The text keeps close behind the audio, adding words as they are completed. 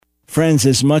Friends,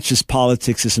 as much as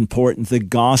politics is important, the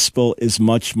gospel is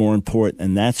much more important,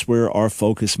 and that's where our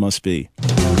focus must be.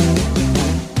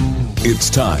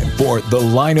 It's time for The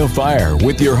Line of Fire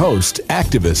with your host,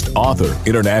 activist, author,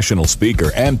 international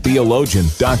speaker, and theologian,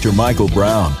 Dr. Michael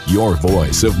Brown, your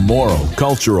voice of moral,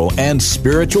 cultural, and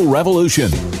spiritual revolution.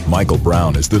 Michael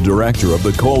Brown is the director of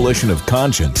the Coalition of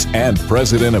Conscience and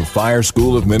president of Fire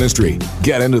School of Ministry.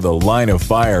 Get into The Line of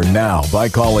Fire now by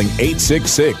calling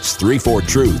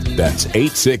 866-34-TRUTH. That's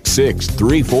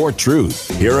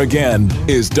 866-34-TRUTH. Here again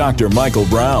is Dr. Michael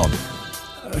Brown.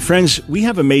 Friends, we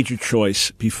have a major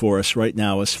choice before us right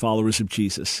now as followers of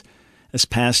Jesus, as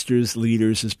pastors,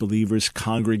 leaders, as believers,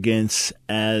 congregants,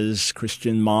 as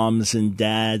Christian moms and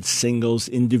dads, singles,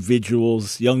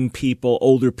 individuals, young people,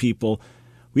 older people.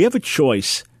 We have a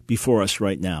choice before us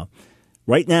right now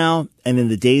and in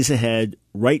the days ahead,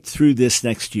 right through this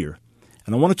next year.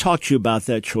 And I want to talk to you about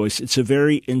that choice. It's a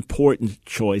very important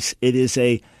choice. It is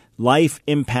a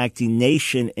life-impacting,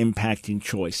 nation-impacting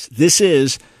choice. This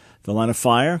is The Line of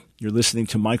Fire. You're listening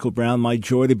to Michael Brown. My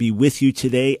joy to be with you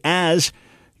today as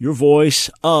your voice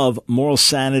of moral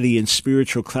sanity and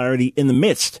spiritual clarity in the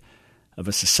midst of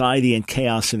a society and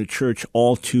chaos in a church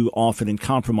all too often in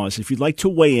compromise. If you'd like to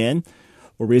weigh in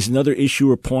or raise another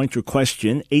issue or point or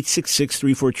question,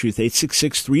 866-34-TRUTH,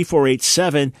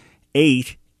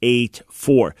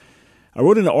 866-348-7884. I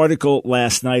wrote an article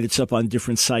last night. It's up on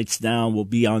different sites now. Will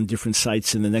be on different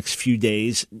sites in the next few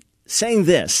days, saying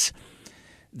this,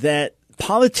 that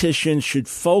politicians should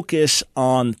focus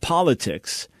on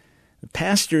politics.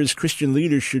 Pastors, Christian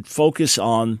leaders should focus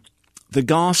on the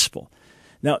gospel.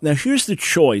 Now here's the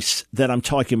choice that I'm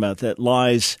talking about that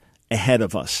lies ahead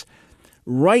of us.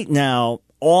 Right now,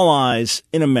 all eyes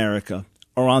in America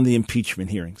are on the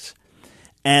impeachment hearings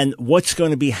and what's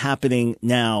going to be happening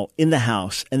now in the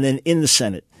House and then in the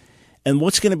Senate and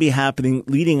what's going to be happening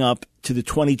leading up to the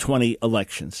 2020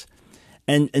 elections.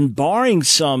 And barring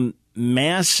some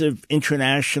massive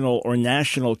international or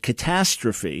national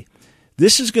catastrophe,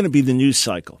 this is going to be the news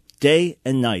cycle, day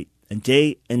and night, and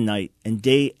day and night, and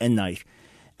day and night.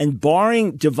 And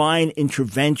barring divine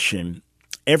intervention,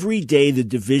 every day the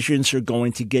divisions are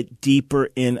going to get deeper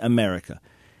in America.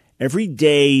 Every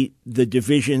day the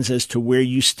divisions as to where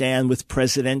you stand with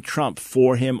President Trump,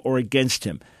 for him or against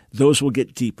him, those will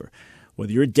get deeper.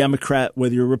 Whether you're a Democrat,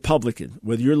 whether you're a Republican,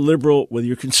 whether you're liberal, whether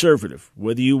you're conservative,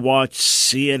 whether you watch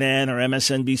CNN or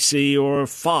MSNBC or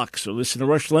Fox or listen to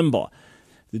Rush Limbaugh,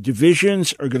 the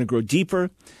divisions are going to grow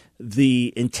deeper.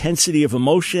 The intensity of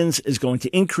emotions is going to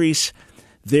increase.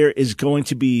 There is going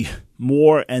to be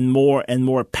more and more and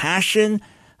more passion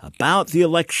about the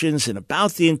elections and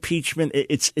about the impeachment.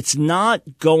 It's not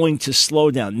going to slow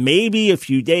down. Maybe a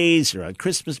few days or on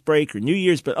Christmas break or New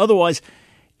Year's, but otherwise,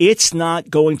 it's not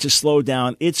going to slow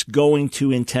down. It's going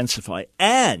to intensify.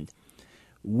 And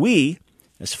we,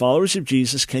 as followers of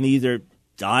Jesus, can either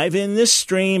dive in this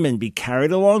stream and be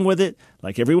carried along with it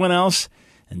like everyone else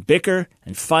and bicker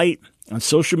and fight on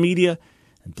social media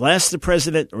and blast the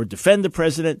president or defend the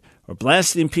president or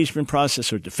blast the impeachment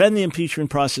process or defend the impeachment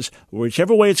process or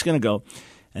whichever way it's going to go.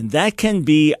 And that can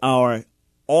be our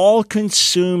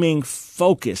all-consuming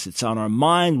focus. It's on our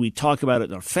mind. We talk about it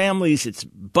in our families. It's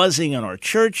buzzing in our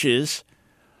churches.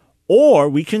 Or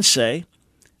we can say,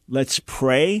 let's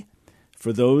pray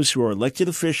for those who are elected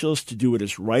officials to do what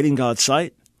is right in God's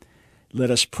sight.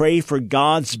 Let us pray for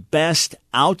God's best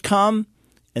outcome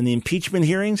in the impeachment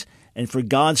hearings and for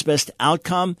God's best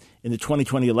outcome in the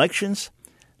 2020 elections.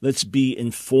 Let's be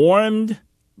informed.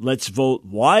 Let's vote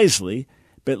wisely.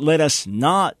 But let us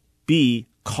not be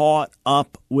caught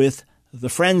up with the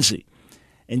frenzy.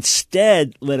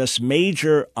 Instead, let us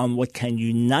major on what can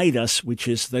unite us, which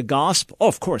is the gospel. Oh,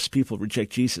 of course, people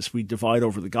reject Jesus. We divide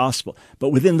over the gospel. But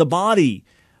within the body,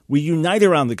 we unite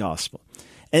around the gospel.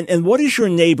 And what does your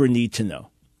neighbor need to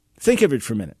know? Think of it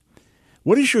for a minute.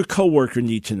 What does your coworker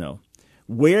need to know?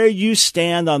 Where you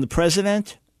stand on the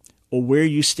president or where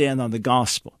you stand on the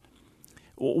gospel?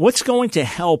 What's going to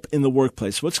help in the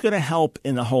workplace? What's going to help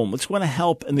in the home? What's going to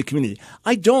help in the community?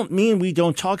 I don't mean we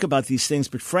don't talk about these things,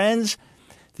 but friends,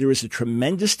 there is a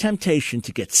tremendous temptation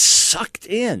to get sucked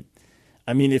in.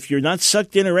 I mean, if you're not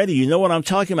sucked in already, you know what I'm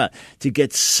talking about. To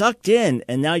get sucked in,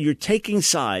 and now you're taking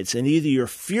sides, and either you're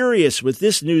furious with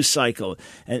this news cycle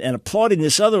and applauding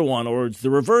this other one, or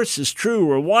the reverse is true,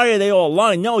 or why are they all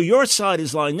lying? No, your side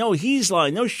is lying. No, he's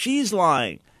lying. No, she's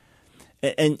lying.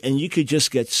 And you could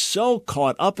just get so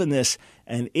caught up in this,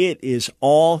 and it is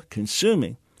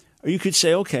all-consuming. Or you could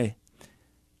say, okay,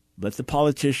 let the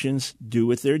politicians do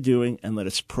what they're doing, and let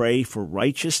us pray for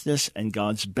righteousness and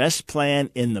God's best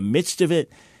plan in the midst of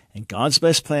it, and God's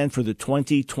best plan for the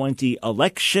 2020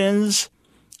 elections.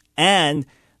 And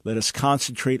let us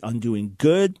concentrate on doing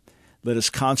good. Let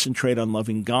us concentrate on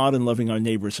loving God and loving our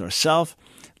neighbors ourselves.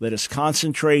 Let us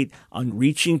concentrate on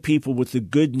reaching people with the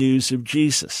good news of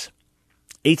Jesus.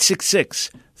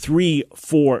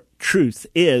 866-34-TRUTH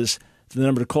is the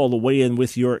number to call to weigh in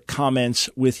with your comments,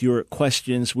 with your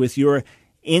questions, with your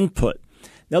input.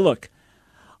 Now, look,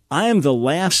 I am the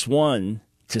last one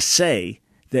to say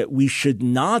that we should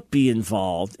not be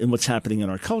involved in what's happening in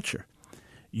our culture.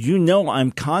 You know,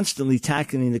 I'm constantly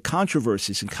tackling the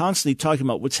controversies and constantly talking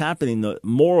about what's happening, the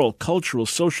moral, cultural,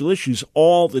 social issues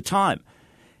all the time.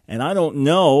 And I don't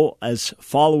know, as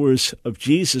followers of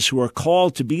Jesus who are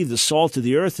called to be the salt of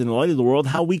the earth and the light of the world,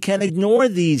 how we can ignore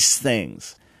these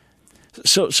things.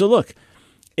 So look,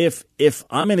 if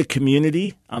I'm in a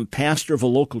community, I'm pastor of a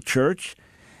local church,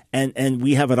 and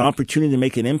we have an opportunity to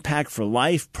make an impact for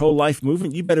life, pro-life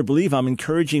movement, you better believe I'm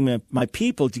encouraging my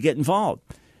people to get involved.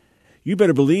 You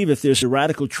better believe if there's a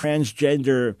radical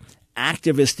transgender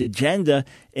activist agenda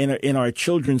in our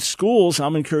children's schools,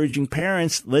 I'm encouraging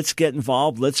parents, let's get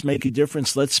involved, let's make a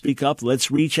difference, let's speak up,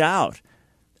 let's reach out.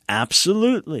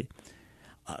 Absolutely.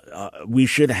 We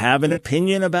should have an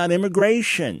opinion about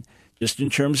immigration, just in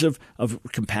terms of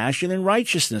compassion and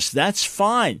righteousness. That's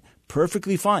fine,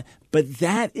 perfectly fine. But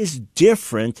that is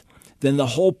different than the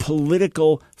whole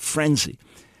political frenzy.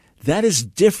 That is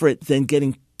different than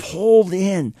getting pulled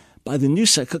in by the news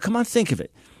cycle. Come on, think of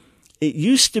it. It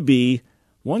used to be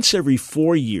once every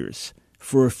 4 years,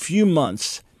 for a few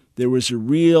months, there was a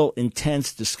real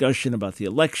intense discussion about the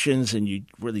elections, and you'd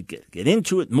really get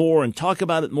into it more and talk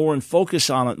about it more and focus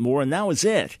on it more, and that was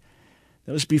it.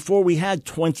 That was before we had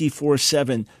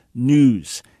 24/7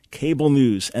 news, cable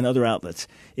news, and other outlets.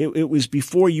 It was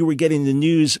before you were getting the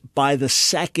news by the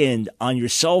second on your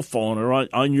cell phone or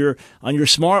on your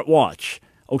smartwatch.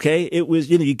 Okay, it was,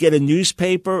 you get a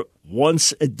newspaper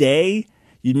once a day.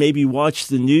 You'd maybe watch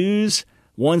the news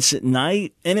once at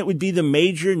night, and it would be the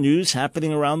major news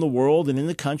happening around the world and in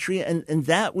the country, and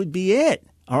that would be it.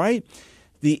 All right?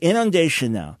 The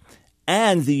inundation now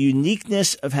and the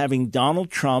uniqueness of having Donald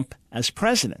Trump as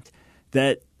president,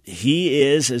 that he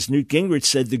is, as Newt Gingrich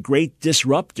said, the great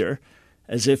disruptor,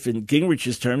 as if in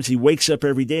Gingrich's terms, he wakes up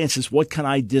every day and says, what can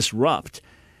I disrupt?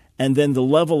 And then the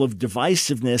level of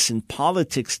divisiveness in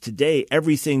politics today,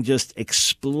 everything just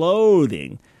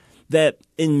exploding, that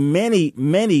in many,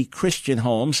 many Christian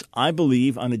homes, I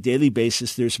believe on a daily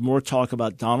basis, there's more talk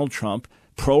about Donald Trump,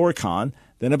 pro or con,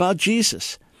 than about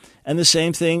Jesus. And the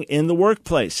same thing in the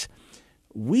workplace.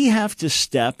 We have to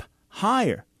step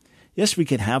higher. Yes, we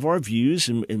can have our views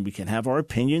and we can have our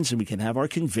opinions and we can have our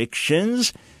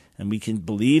convictions and we can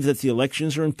believe that the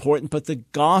elections are important, but the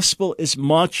gospel is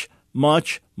much,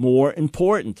 much more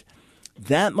important.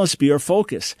 That must be our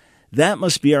focus. That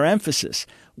must be our emphasis.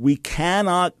 We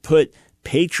cannot put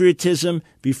patriotism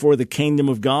before the kingdom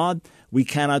of God. We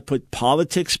cannot put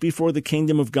politics before the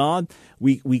kingdom of God.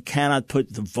 We cannot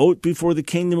put the vote before the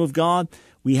kingdom of God.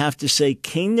 We have to say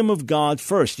kingdom of God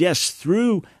first. Yes,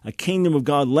 through a kingdom of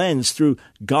God lens, through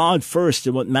God first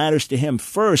and what matters to him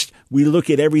first, we look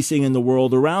at everything in the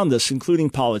world around us,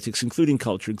 including politics, including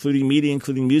culture, including media,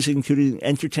 including music, including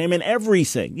entertainment,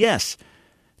 everything. Yes,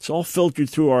 it's all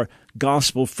filtered through our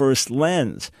gospel first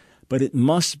lens, but it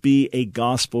must be a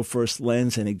gospel first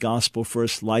lens and a gospel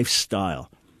first lifestyle.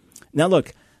 Now,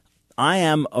 look, I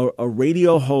am a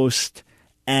radio host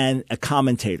and a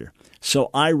commentator.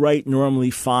 So I write normally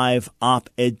 5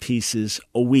 op-ed pieces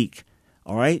a week,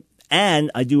 all right? And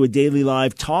I do a daily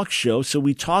live talk show, so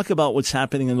we talk about what's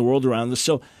happening in the world around us.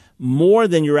 So more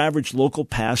than your average local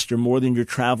pastor, more than your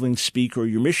traveling speaker or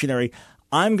your missionary,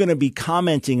 I'm going to be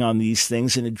commenting on these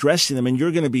things and addressing them, and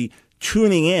you're going to be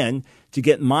tuning in to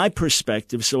get my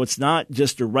perspective, so it's not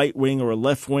just a right wing or a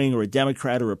left wing or a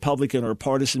Democrat or Republican or a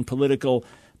partisan political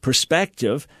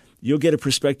perspective. You'll get a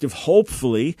perspective,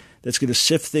 hopefully, that's going to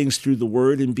sift things through the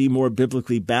word and be more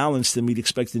biblically balanced than we'd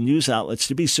expect the news outlets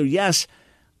to be. So, yes,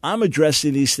 I'm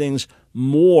addressing these things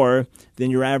more than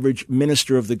your average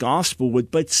minister of the gospel would,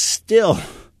 but still,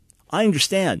 I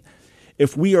understand.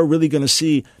 If we are really going to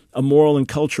see a moral and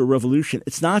cultural revolution,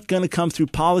 it's not going to come through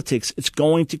politics. It's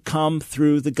going to come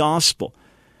through the gospel.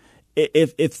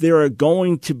 If there are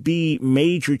going to be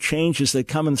major changes that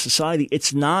come in society,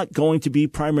 it's not going to be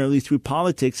primarily through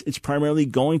politics. It's primarily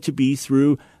going to be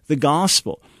through the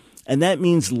gospel. And that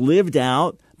means lived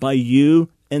out by you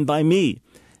and by me.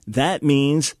 That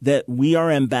means that we are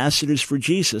ambassadors for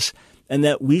Jesus and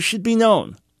that we should be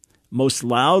known most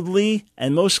loudly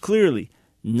and most clearly,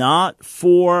 not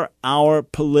for our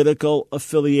political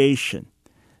affiliation,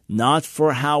 not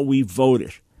for how we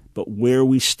voted, but where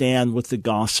we stand with the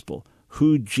gospel,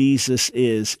 who Jesus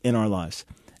is in our lives.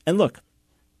 And look,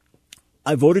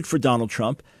 I voted for Donald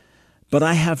Trump, but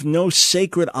I have no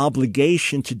sacred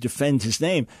obligation to defend his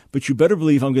name. But you better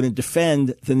believe I'm going to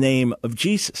defend the name of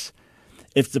Jesus.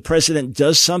 If the president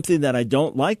does something that I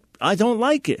don't like, I don't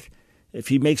like it. If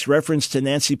he makes reference to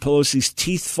Nancy Pelosi's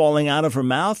teeth falling out of her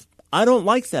mouth, I don't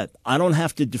like that. I don't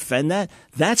have to defend that.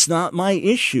 That's not my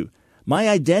issue. My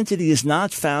identity is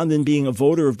not found in being a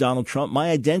voter of Donald Trump. My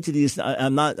identity is,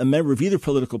 I'm not a member of either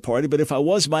political party, but if I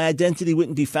was, my identity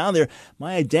wouldn't be found there.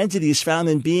 My identity is found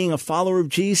in being a follower of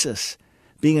Jesus,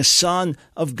 being a son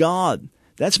of God.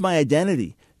 That's my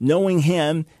identity, knowing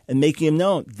him and making him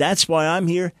known. That's why I'm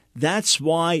here. That's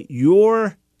why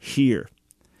you're here.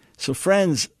 So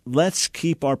friends, let's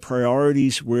keep our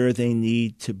priorities where they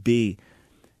need to be.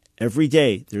 Every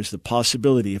day, there's the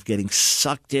possibility of getting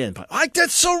sucked in. Like,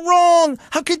 that's so wrong.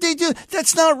 How could they do?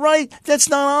 That's not right. That's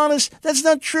not honest. That's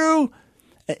not true.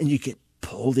 And you get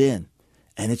pulled in.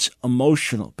 And it's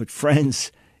emotional. But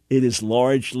friends, it is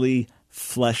largely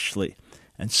fleshly.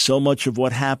 And so much of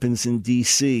what happens in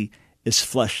D.C. is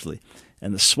fleshly.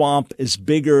 And the swamp is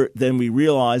bigger than we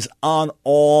realize on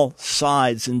all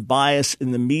sides. And bias in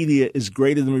the media is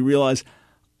greater than we realize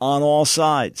on all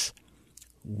sides.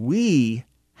 We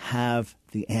have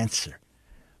the answer.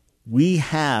 We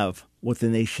have what the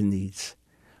nation needs.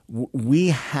 We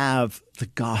have the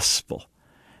gospel.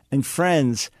 And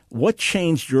friends, what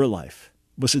changed your life?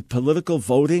 Was it political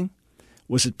voting?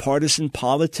 Was it partisan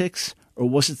politics? Or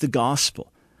was it the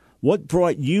gospel? What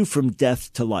brought you from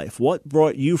death to life? What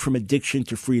brought you from addiction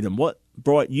to freedom? What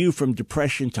brought you from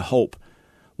depression to hope?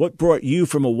 What brought you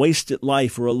from a wasted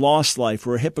life or a lost life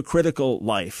or a hypocritical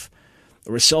life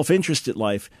or a self-interested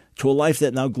life to a life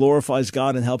that now glorifies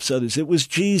God and helps others? It was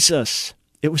Jesus.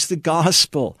 It was the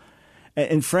gospel.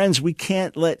 And friends, we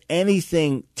can't let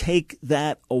anything take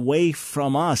that away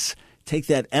from us, take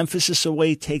that emphasis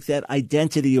away, take that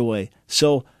identity away.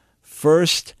 So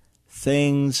first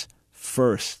things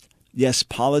first. Yes,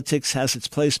 politics has its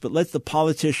place, but let the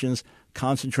politicians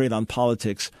concentrate on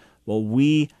politics while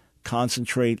we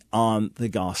concentrate on the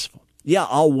gospel. Yeah,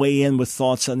 I'll weigh in with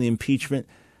thoughts on the impeachment,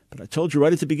 but I told you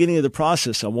right at the beginning of the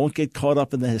process, I won't get caught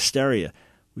up in the hysteria.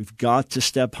 We've got to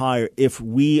step higher if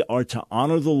we are to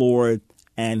honor the Lord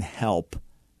and help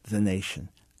the nation.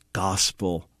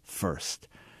 Gospel first.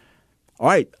 All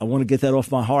right, I want to get that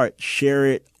off my heart, share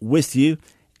it with you.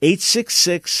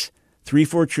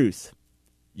 866-34-TRUTH.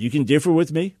 You can differ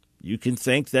with me. You can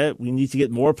think that we need to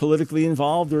get more politically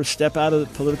involved or step out of the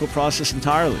political process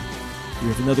entirely. If you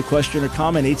have another question or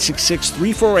comment,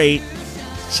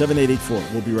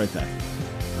 866-348-7884. We'll be right back.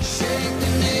 Shake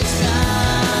the nation,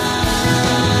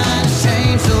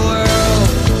 change the world.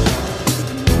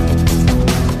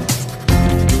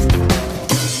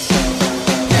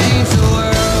 Change the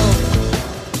world.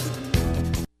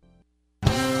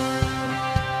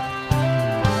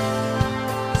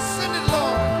 Send it,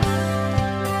 Lord.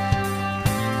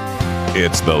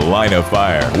 It's The Line of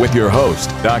Fire with your host,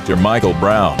 Dr. Michael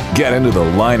Brown. Get into the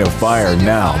Line of Fire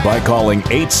now by calling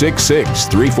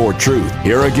 866-34-TRUTH.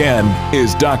 Here again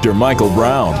is Dr. Michael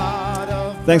Brown.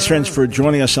 Thanks, friends, for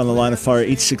joining us on the Line of Fire,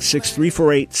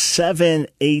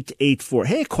 866-348-7884.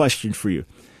 Hey, a question for you.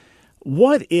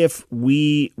 What if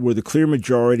we were the clear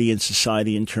majority in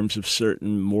society in terms of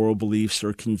certain moral beliefs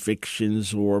or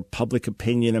convictions or public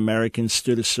opinion? Americans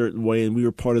stood a certain way and we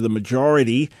were part of the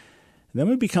majority. And then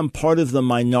we become part of the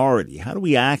minority. How do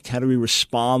we act? How do we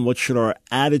respond? What should our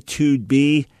attitude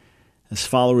be as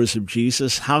followers of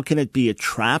Jesus? How can it be a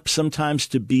trap sometimes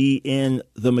to be in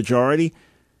the majority?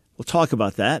 We'll talk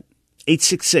about that.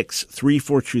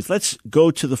 866-34-TRUTH. Let's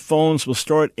go to the phones. We'll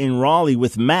start in Raleigh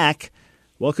with Mac.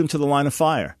 Welcome to the Line of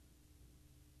Fire.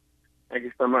 Thank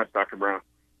you so much, Dr. Brown.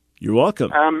 You're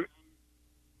welcome. I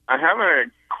have a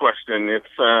question.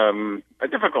 It's a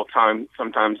difficult time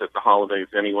sometimes at the holidays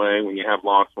anyway, when you have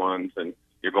lost ones and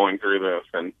you're going through this.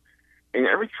 And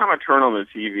every time I turn on the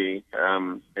TV,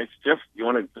 it's just, you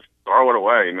want to just throw it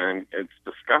away, man. It's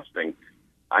disgusting.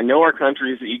 I know our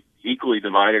country is equally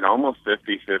divided, almost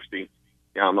 50-50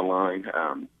 down the line.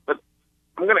 But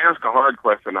I'm going to ask a hard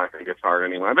question. I think it's hard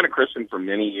anyway. I've been a Christian for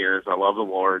many years. I love the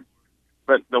Lord.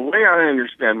 But the way I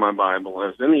understand my Bible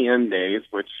is in the end days,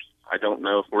 which I don't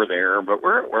know if we're there, but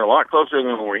we're a lot closer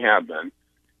than we have been.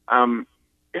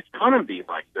 It's going to be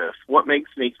like this. What makes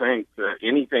me think that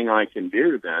anything I can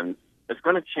do then is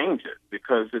going to change it?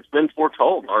 Because it's been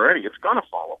foretold already. It's going to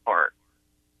fall apart.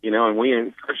 And we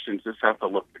as Christians just have to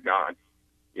look to God,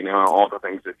 all the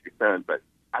things that you said. But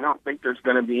I don't think there's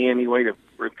going to be any way to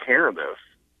repair this.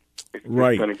 It's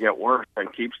right. going to get worse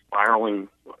and keep spiraling.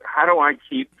 How do I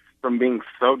keep from being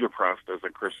so depressed as a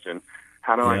Christian?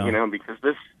 How do Yeah. I, because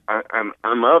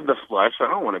I'm of the flesh. I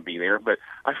don't want to be there, but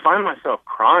I find myself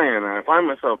crying, and I find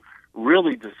myself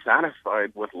really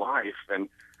dissatisfied with life, and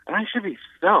I should be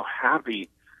so happy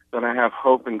that I have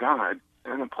hope in God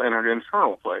and a plan on an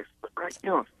eternal place. But right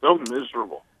now, it's so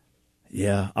miserable.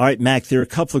 Yeah. All right, Mac, there are a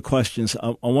couple of questions.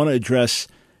 I want to address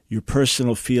your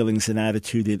personal feelings and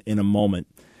attitude in a moment.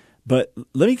 But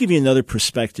let me give you another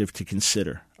perspective to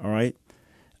consider, all right?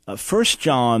 1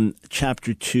 John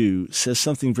chapter 2 says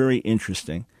something very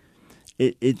interesting.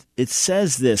 It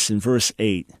says this in verse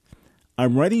 8,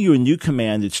 I'm writing you a new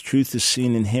command, its truth is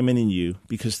seen in him and in you,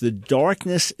 because the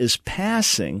darkness is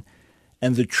passing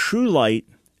and the true light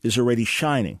is already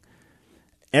shining.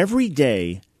 Every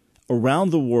day around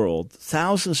the world,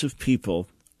 thousands of people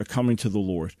are coming to the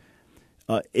Lord.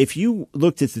 If you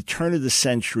looked at the turn of the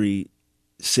century,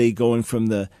 say going from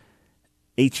the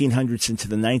 1800s into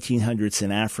the 1900s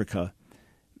in Africa,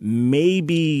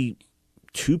 maybe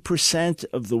 2%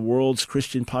 of the world's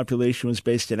Christian population was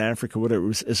based in Africa, whatever.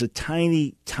 It was a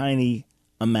tiny, tiny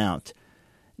amount.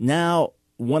 Now,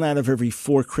 1 out of every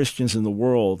 4 Christians in the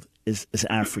world is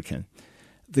African.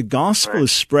 The gospel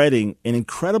is spreading in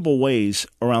incredible ways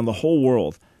around the whole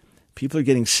world. People are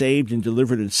getting saved and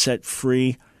delivered and set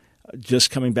free.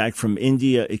 Just coming back from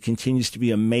India, it continues to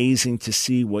be amazing to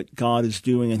see what God is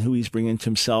doing and who he's bringing to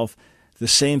himself. The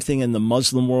same thing in the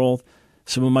Muslim world.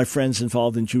 Some of my friends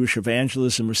involved in Jewish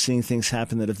evangelism are seeing things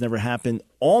happen that have never happened.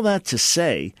 All that to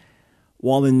say,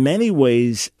 while in many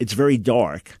ways it's very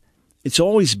dark, it's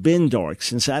always been dark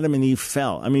since Adam and Eve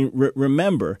fell. I mean,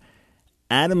 remember,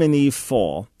 Adam and Eve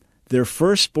fall. Their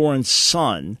firstborn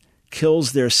son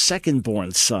kills their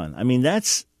secondborn son. I mean,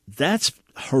 that's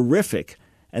horrific.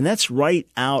 And that's right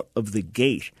out of the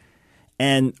gate.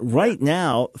 And right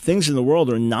now, things in the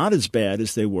world are not as bad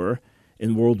as they were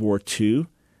in World War II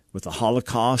with the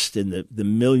Holocaust and the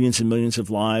millions and millions of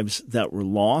lives that were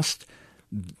lost.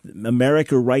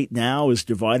 America right now, as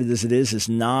divided as it is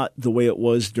not the way it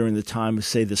was during the time of,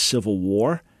 say, the Civil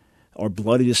War, our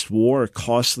bloodiest war, our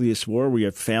costliest war. We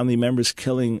have family members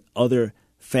killing other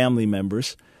family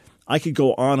members. I could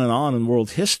go on and on in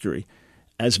world history.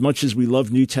 As much as we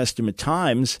love New Testament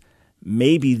times,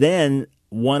 maybe then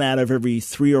 1 out of every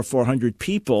 300 or 400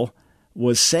 people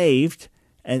was saved.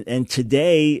 And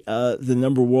today, the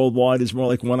number worldwide is more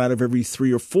like 1 out of every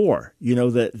 3 or 4. You know,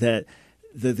 that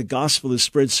the gospel is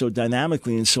spread so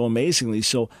dynamically and so amazingly.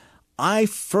 So I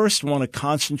first want to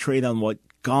concentrate on what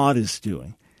God is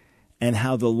doing and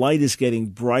how the light is getting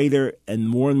brighter and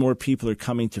more people are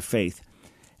coming to faith.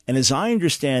 And as I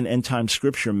understand end time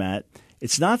scripture, Matt,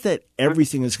 it's not that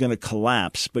everything is going to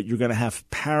collapse, but you're going to have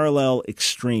parallel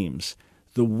extremes.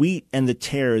 The wheat and the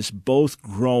tares both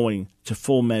growing to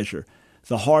full measure.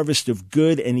 The harvest of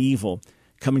good and evil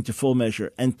coming to full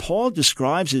measure. And Paul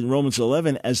describes it in Romans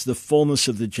 11 as the fullness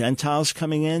of the Gentiles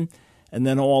coming in and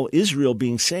then all Israel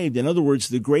being saved. In other words,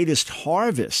 the greatest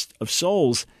harvest of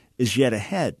souls is yet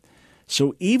ahead.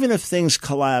 So even if things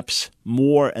collapse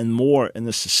more and more in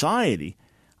the society,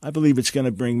 I believe it's going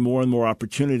to bring more and more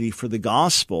opportunity for the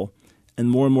gospel, and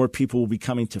more people will be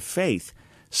coming to faith.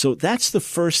 So that's the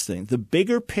first thing. The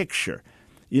bigger picture,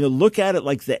 look at it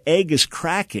like the egg is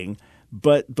cracking,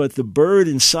 but the bird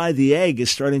inside the egg is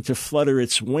starting to flutter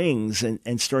its wings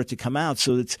and start to come out.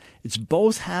 So it's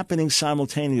both happening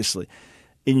simultaneously.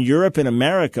 In Europe and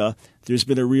America, there's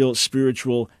been a real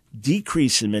spiritual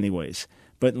decrease in many ways.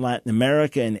 But in Latin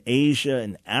America and Asia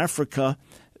and Africa,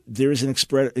 there is an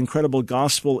incredible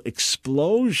gospel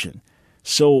explosion.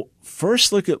 So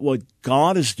first look at what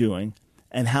God is doing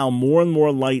and how more and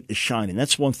more light is shining.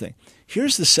 That's one thing.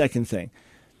 Here's the second thing.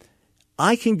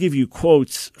 I can give you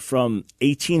quotes from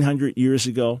 1,800 years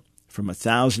ago, from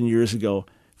 1,000 years ago,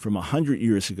 from 100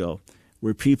 years ago,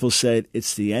 where people said,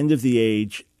 it's the end of the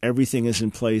age, everything is in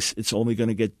place, it's only going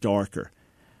to get darker.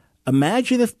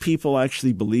 Imagine if people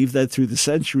actually believed that through the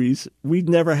centuries, we'd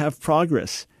never have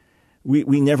progress.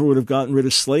 We never would have gotten rid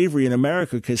of slavery in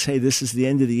America because, hey, this is the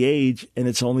end of the age and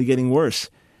it's only getting worse.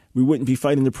 We wouldn't be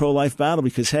fighting the pro-life battle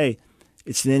because, hey,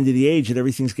 it's the end of the age and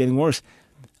everything's getting worse.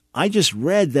 I just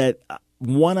read that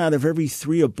 1 out of every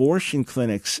 3 abortion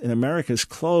clinics in America is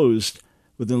closed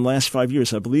within the last 5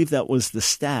 years. I believe that was the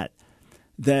stat,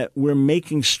 that we're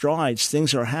making strides.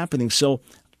 Things are happening. So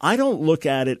I don't look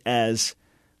at it as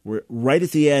we're right at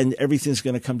the end, everything's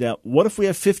going to come down. What if we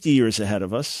have 50 years ahead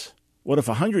of us? What if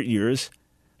 100 years?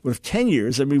 What if 10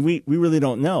 years? I mean, we really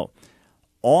don't know.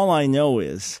 All I know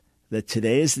is that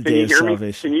today is the day of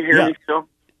salvation. Can you hear me still?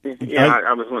 Yeah,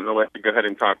 I was wanting to let you go ahead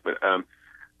and talk, but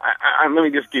let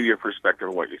me just give you a perspective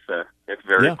of what you said. It's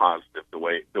very positive, the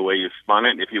way you spun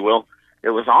it, if you will. it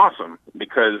was awesome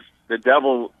because the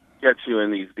devil gets you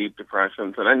in these deep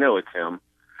depressions, and I know it's him.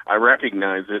 I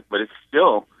recognize it, but it's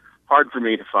still hard for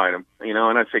me to fight him, and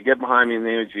I say, get behind me in the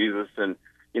name of Jesus, and,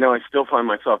 I still find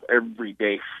myself every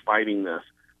day fighting this.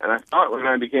 And I thought when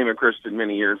I became a Christian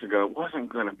many years ago, it wasn't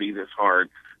going to be this hard.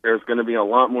 There's going to be a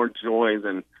lot more joy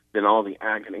than all the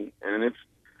agony. And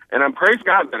I praise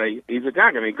God that he's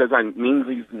attacking me because it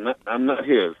means I'm not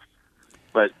his.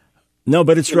 But no,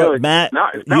 but it's right, Matt.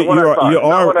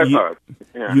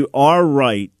 You are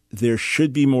right. There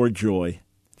should be more joy.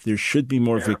 There should be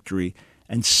more victory.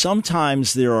 And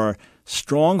sometimes there are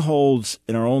strongholds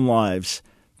in our own lives,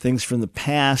 things from the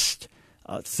past,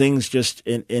 things just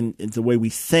in the way we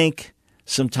think.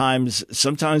 Sometimes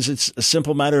it's a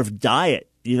simple matter of diet.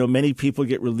 Many people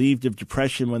get relieved of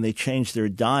depression when they change their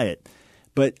diet.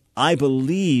 But I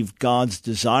believe God's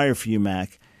desire for you,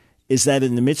 Mac, is that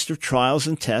in the midst of trials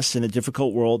and tests in a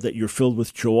difficult world, that you're filled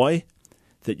with joy,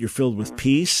 that you're filled with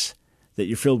peace, that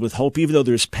you're filled with hope, even though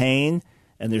there's pain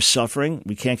and there's suffering.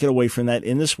 We can't get away from that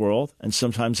in this world, and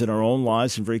sometimes in our own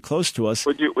lives and very close to us.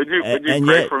 Would you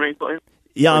pray for me, please?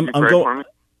 Yeah,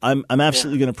 I'm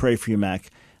absolutely going to pray for you, Mac.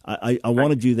 I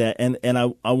want to do that, and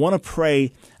I want to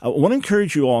pray. I want to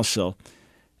encourage you also,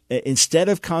 instead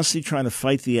of constantly trying to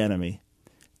fight the enemy,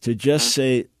 to just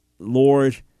say,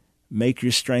 Lord, make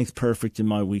your strength perfect in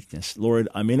my weakness. Lord,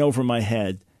 I'm in over my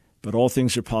head, but all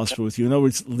things are possible with you. In other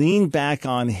words, lean back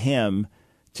on him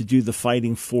to do the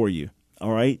fighting for you, all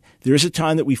right? There is a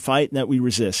time that we fight and that we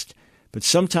resist, but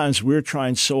sometimes we're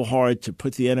trying so hard to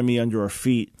put the enemy under our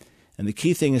feet, and the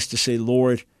key thing is to say,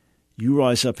 Lord, you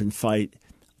rise up and fight.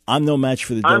 I'm no match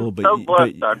for the devil. I'm so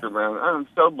blessed, Dr. Brown. I'm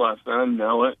so blessed, and I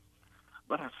know it,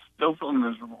 but I still feel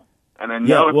miserable. And I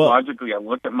know logically, I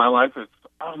look at my life, it's,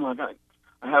 oh my God,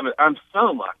 I'm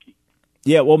so lucky.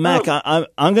 Yeah, well, Mac, I'm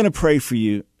going to pray for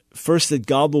you. First, that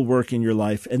God will work in your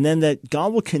life, and then that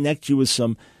God will connect you with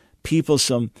some people,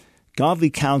 some godly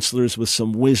counselors with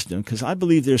some wisdom, because I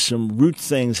believe there's some root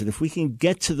things, and if we can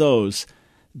get to those,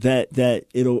 that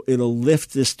it'll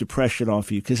lift this depression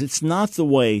off you, because it's not the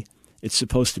way it's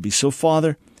supposed to be. So,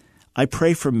 Father, I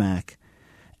pray for Mac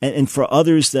and for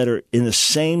others that are in the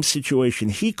same situation.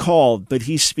 He called, but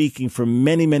he's speaking for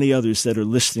many, many others that are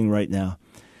listening right now.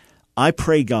 I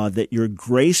pray, God, that your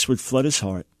grace would flood his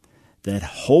heart, that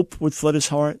hope would flood his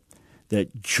heart,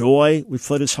 that joy would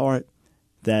flood his heart,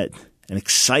 that an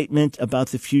excitement about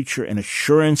the future, an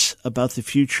assurance about the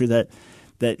future, that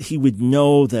he would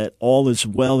know that all is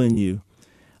well in you.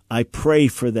 I pray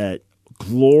for that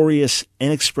glorious,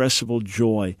 inexpressible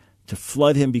joy to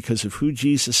flood him because of who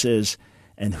Jesus is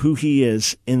and who he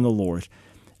is in the Lord.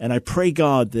 And I pray,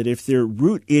 God, that if there are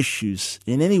root issues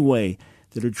in any way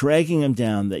that are dragging him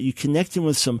down, that you connect him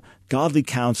with some godly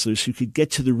counselors who could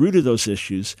get to the root of those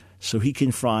issues so he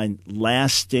can find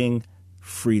lasting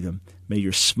freedom. May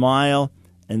your smile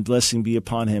and blessing be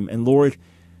upon him. And Lord,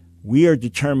 we are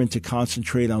determined to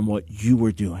concentrate on what you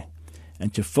are doing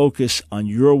and to focus on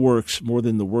your works more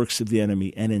than the works of the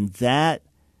enemy. And in that,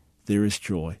 there is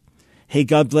joy. Hey,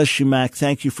 God bless you, Mac.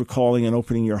 Thank you for calling and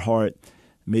opening your heart.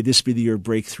 May this be the year of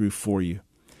breakthrough for you.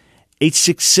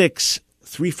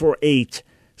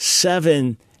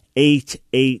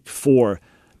 866-348-7884. I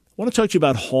want to talk to you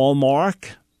about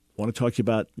Hallmark. I want to talk to you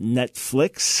about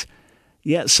Netflix.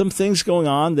 Yeah, some things going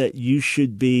on that you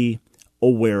should be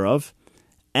aware of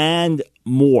and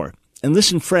more. And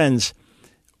listen, friends,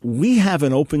 we have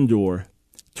an open door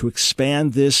to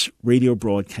expand this radio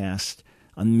broadcast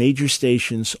on major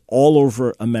stations all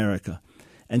over America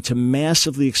and to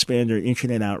massively expand our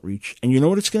internet outreach. And you know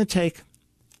what it's going to take?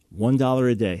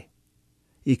 $1 a day.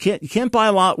 You can't buy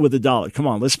a lot with $1. Come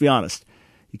on, let's be honest.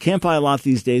 You can't buy a lot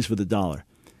these days with $1.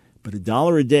 But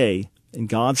 $1 a day in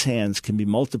God's hands can be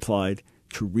multiplied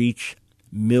to reach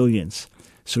millions.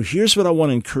 So here's what I want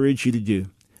to encourage you to do.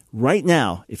 Right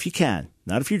now, if you can,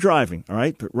 not if you're driving, all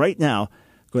right, but right now,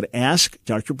 go to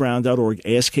askdrbrown.org,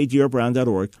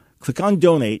 askdrbrown.org, click on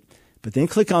donate, but then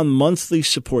click on monthly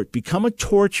support. Become a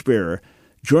torchbearer,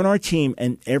 join our team,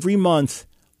 and every month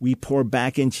we pour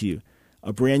back into you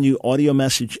a brand new audio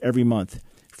message every month,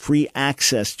 free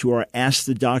access to our Ask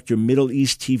the Doctor Middle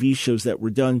East TV shows that were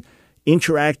done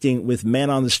interacting with men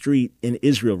on the street in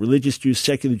Israel, religious Jews,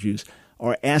 secular Jews,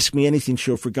 our Ask Me Anything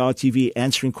show for God TV,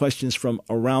 answering questions from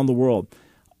around the world,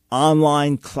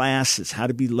 online classes, how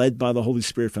to be led by the Holy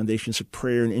Spirit, foundations of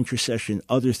prayer and intercession,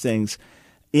 other things,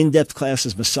 in-depth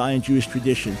classes, Messiah and Jewish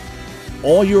tradition,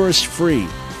 all yours free.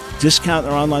 Discount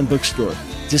in our online bookstore,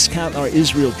 discount in our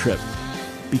Israel trip.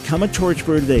 Become a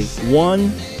torchbearer today,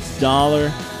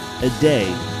 $1 a day.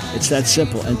 It's that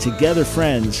simple. And together,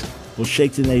 friends, will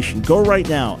shake the nation. Go right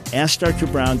now,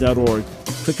 AskDrBrown.org.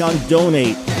 Click on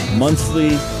Donate,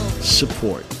 monthly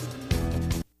support.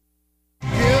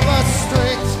 Give us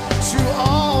strength to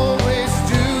always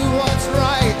do what's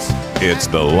right. It's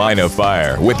The Line of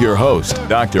Fire with your host,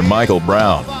 Dr. Michael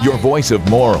Brown, your voice of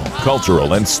moral,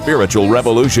 cultural, and spiritual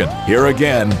revolution. Here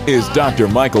again is Dr.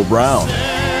 Michael Brown.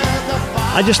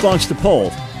 I just launched a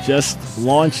poll. Just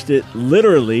launched it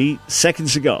literally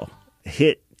seconds ago.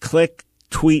 Hit click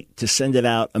tweet to send it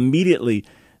out immediately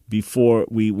before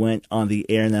we went on the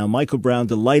air. Now, Michael Brown,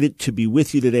 delighted to be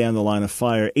with you today on The Line of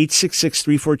Fire.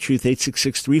 866-34-TRUTH,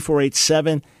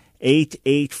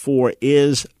 866-348-7884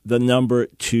 is the number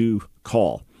to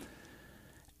call.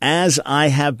 As I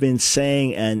have been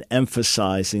saying and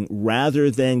emphasizing, rather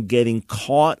than getting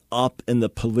caught up in the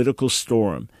political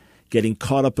storm, getting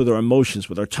caught up with our emotions,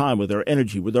 with our time, with our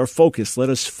energy, with our focus, let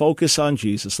us focus on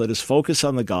Jesus. Let us focus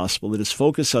on the gospel. Let us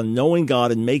focus on knowing God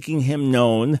and making him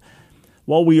known.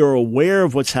 While we are aware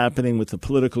of what's happening with the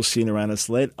political scene around us,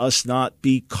 let us not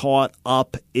be caught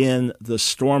up in the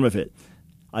storm of it.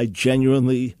 I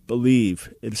genuinely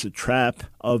believe it is a trap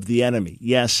of the enemy,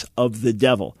 yes, of the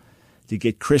devil, to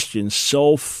get Christians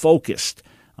so focused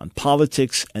on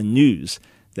politics and news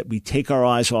that we take our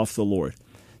eyes off the Lord,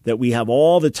 that we have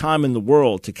all the time in the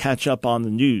world to catch up on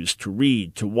the news, to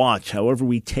read, to watch, however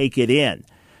we take it in,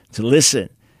 to listen.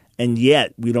 And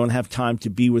yet we don't have time to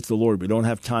be with the Lord. We don't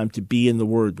have time to be in the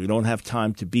Word. We don't have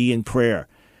time to be in prayer.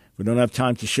 We don't have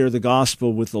time to share the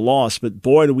gospel with the lost. But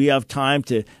boy, do we have time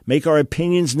to make our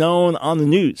opinions known on the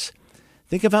news.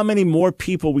 Think of how many more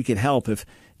people we could help if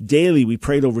daily we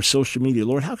prayed over social media.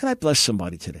 Lord, how can I bless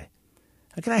somebody today?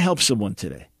 How can I help someone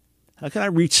today? How can I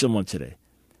reach someone today?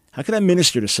 How can I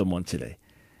minister to someone today?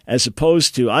 As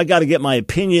opposed to, I got to get my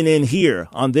opinion in here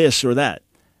on this or that.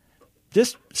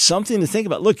 Just something to think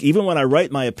about. Look, even when I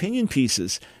write my opinion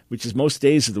pieces, which is most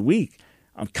days of the week,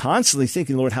 I'm constantly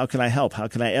thinking, Lord, how can I help? How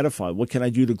can I edify? What can I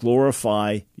do to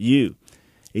glorify you?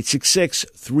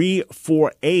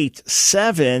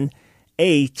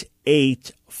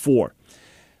 866-348-7884.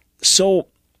 So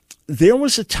there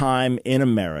was a time in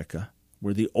America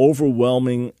where the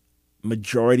overwhelming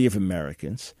majority of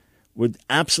Americans would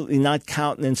absolutely not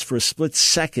countenance for a split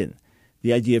second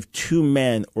the idea of two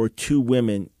men or two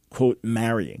women, quote,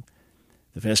 marrying.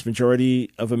 The vast majority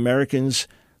of Americans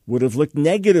would have looked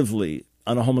negatively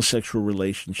on a homosexual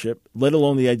relationship, let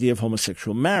alone the idea of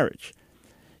homosexual marriage.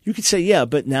 You could say, yeah,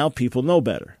 but now people know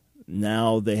better.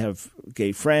 Now they have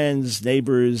gay friends,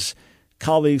 neighbors,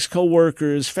 colleagues,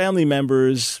 co-workers, family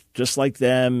members, just like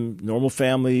them, normal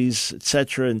families,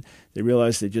 etc., and they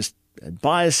realize they just had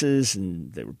biases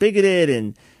and they were bigoted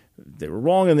and they were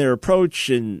wrong in their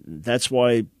approach, and that's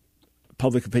why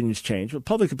public opinion has changed. Well,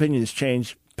 public opinion has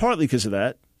changed partly because of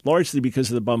that, largely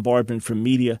because of the bombardment from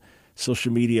media,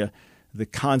 social media, the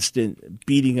constant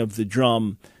beating of the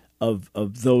drum of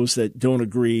those that don't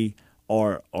agree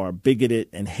are bigoted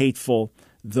and hateful.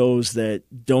 Those that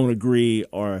don't agree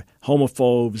are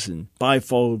homophobes and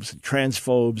biphobes and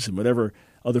transphobes and whatever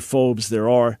other phobes there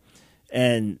are.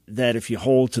 And that if you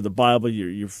hold to the Bible,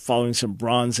 you're following some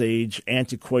Bronze Age,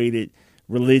 antiquated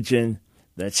religion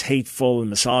that's hateful and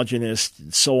misogynist,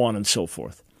 and so on and so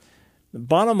forth. The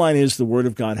bottom line is the Word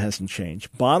of God hasn't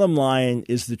changed. Bottom line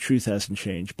is the truth hasn't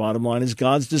changed. Bottom line is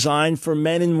God's design for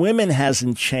men and women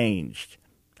hasn't changed.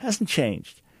 Hasn't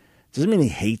changed. Doesn't mean he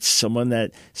hates someone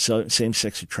that's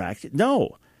same-sex attracted.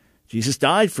 No. Jesus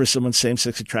died for someone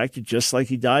same-sex attracted just like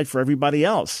he died for everybody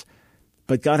else.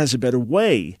 But God has a better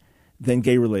way than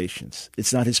gay relations.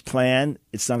 It's not his plan.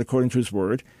 It's not according to his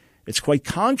word. It's quite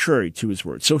contrary to his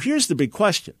word. So here's the big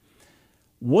question.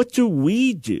 What do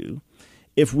we do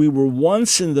if we were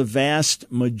once in the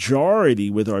vast majority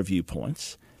with our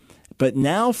viewpoints, but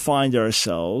now find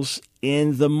ourselves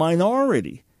in the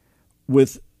minority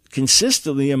with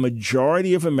consistently a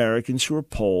majority of Americans who are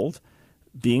polled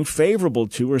being favorable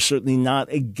to or certainly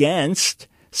not against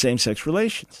same-sex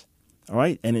relations, all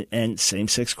right, and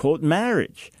same-sex, quote,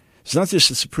 marriage? It's not just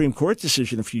a Supreme Court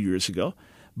decision a few years ago,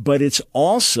 but it's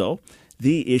also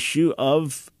the issue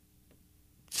of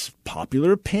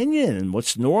popular opinion and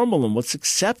what's normal and what's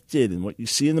accepted and what you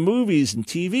see in the movies and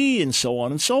TV and so on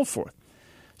and so forth.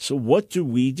 So what do?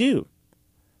 We do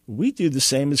the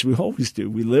same as we always do.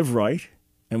 We live right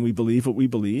and we believe what we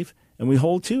believe and we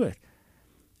hold to it.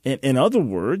 In other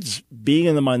words, being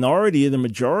in the minority or the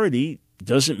majority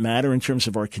doesn't matter in terms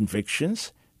of our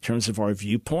convictions, in terms of our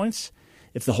viewpoints.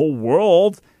 If the whole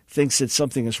world thinks that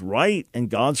something is right and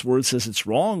God's word says it's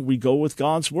wrong, we go with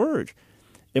God's word.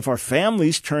 If our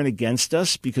families turn against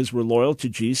us because we're loyal to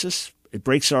Jesus, it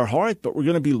breaks our heart, but we're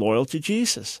going to be loyal to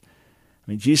Jesus. I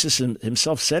I mean, Jesus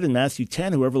himself said in Matthew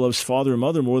 10, whoever loves father or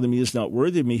mother more than me is not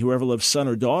worthy of me. Whoever loves son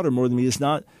or daughter more than me is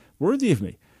not worthy of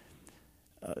me.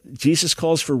 Jesus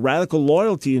calls for radical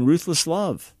loyalty and ruthless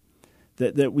love,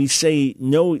 that we say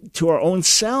no to our own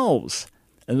selves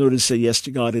in order to say yes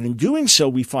to God. And in doing so,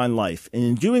 we find life. And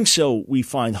in doing so, we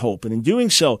find hope. And in doing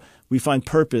so, we find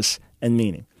purpose and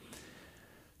meaning.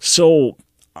 So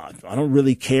I don't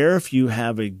really care if you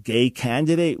have a gay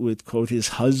candidate with, quote, his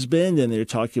husband, and they're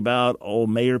talking about,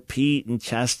 Mayor Pete and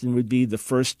Chasten would be the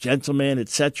first gentleman,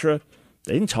 etc.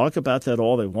 They can talk about that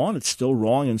all they want. It's still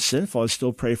wrong and sinful. I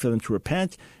still pray for them to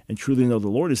repent and truly know the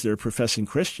Lord as they're professing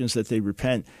Christians, that they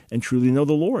repent and truly know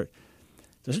the Lord.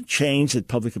 It doesn't change that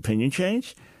public opinion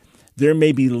changed. There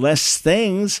may be less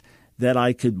things that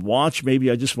I could watch. Maybe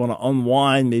I just want to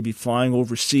unwind, maybe flying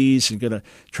overseas and going to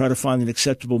try to find an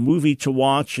acceptable movie to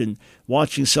watch and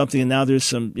watching something. And now there's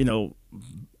some,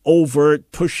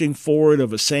 overt pushing forward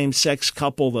of a same-sex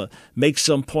couple to make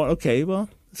some point. Okay, well,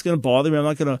 it's going to bother me. I'm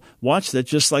not going to watch that.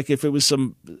 Just like if it was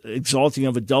some exalting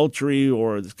of adultery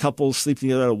or the couple sleeping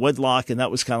together out of wedlock and that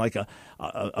was kind of like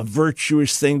a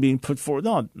virtuous thing being put forward.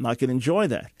 No, I'm not going to enjoy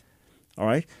that. All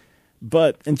right?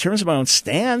 But in terms of my own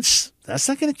stance, that's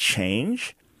not going to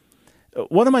change.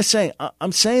 What am I saying?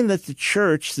 I'm saying that the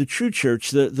church, the true church,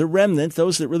 the remnant,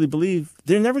 those that really believe,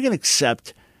 they're never going to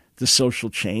accept the social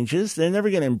changes. They're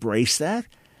never going to embrace that.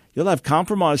 You'll have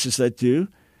compromises that do.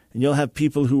 And you'll have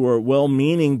people who are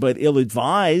well-meaning but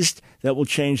ill-advised that will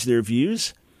change their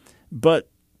views. But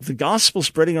the gospel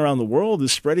spreading around the world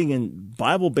is spreading in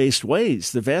Bible-based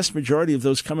ways. The vast majority of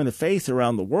those coming to faith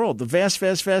around the world, the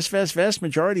vast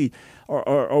majority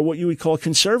are what you would call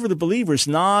conservative believers,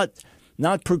 not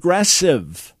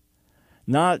progressive,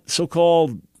 not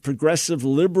so-called progressive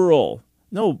liberal.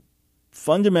 No,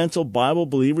 fundamental Bible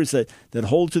believers that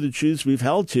hold to the truths we've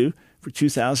held to for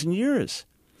 2,000 years.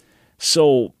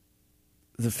 So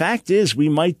the fact is, we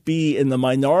might be in the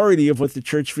minority of what the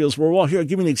church feels we're well. Here, I'll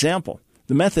give you an example.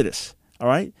 The Methodists, all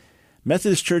right?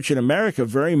 Methodist Church in America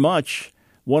very much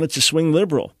wanted to swing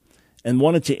liberal and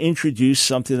wanted to introduce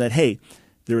something that, hey,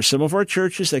 there are some of our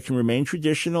churches that can remain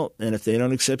traditional, and if they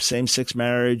don't accept same-sex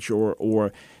marriage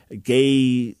or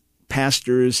gay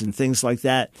pastors and things like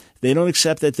that, they don't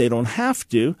accept that. They don't have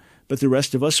to, but the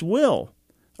rest of us will.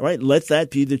 All right? Let that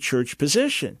be the church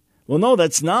position. Well, no,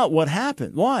 that's not what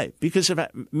happened. Why? Because of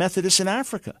Methodists in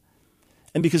Africa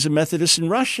and because of Methodists in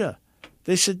Russia.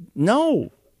 They said,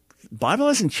 no, the Bible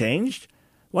hasn't changed.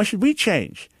 Why should we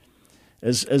change?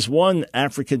 As one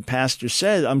African pastor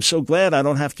said, I'm so glad I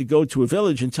don't have to go to a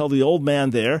village and tell the old man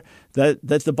there that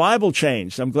the Bible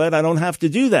changed. I'm glad I don't have to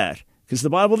do that because the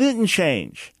Bible didn't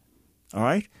change. All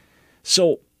right?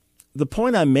 So the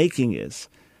point I'm making is,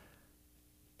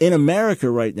 in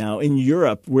America right now, in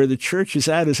Europe, where the church is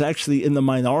at is actually in the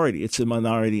minority. It's a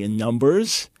minority in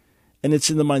numbers, and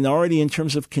it's in the minority in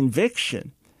terms of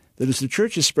conviction. That as the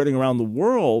church is spreading around the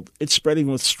world, it's spreading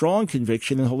with strong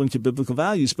conviction and holding to biblical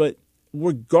values. But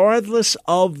regardless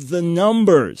of the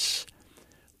numbers,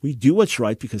 we do what's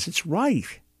right because it's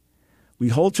right. We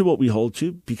hold to what we hold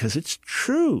to because it's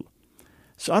true.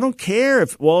 So I don't care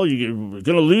if, well, you're going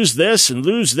to lose this and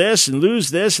lose this and lose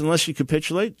this unless you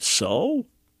capitulate. So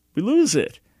we lose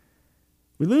it.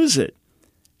 We lose it.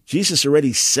 Jesus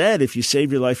already said, if you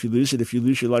save your life, you lose it. If you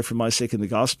lose your life for my sake in the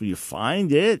gospel, you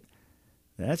find it.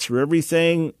 That's where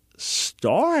everything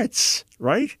starts,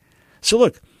 right? So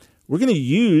look, we're going to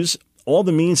use all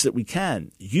the means that we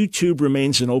can. YouTube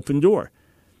remains an open door.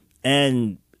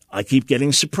 And I keep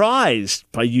getting surprised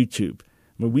by YouTube.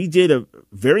 I mean, we did a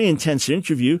very intense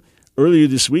interview earlier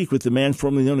this week with the man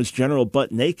formerly known as General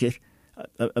Butt Naked,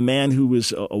 a man who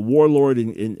was a warlord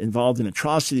involved in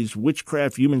atrocities,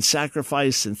 witchcraft, human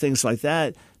sacrifice, and things like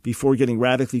that before getting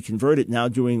radically converted, now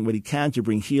doing what he can to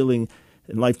bring healing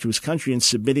and life to his country and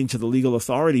submitting to the legal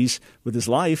authorities with his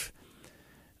life.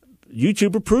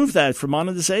 YouTube approved that for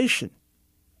monetization.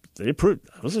 They approved.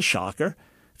 That was a shocker.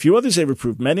 A few others they've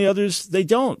approved. Many others they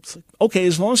don't. It's like, okay,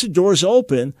 as long as the door's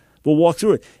open, we'll walk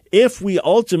through it. If we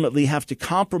ultimately have to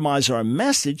compromise our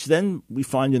message, then we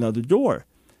find another door.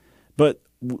 But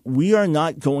we are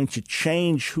not going to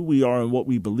change who we are and what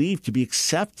we believe to be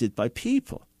accepted by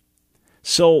people.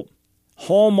 So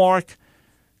Hallmark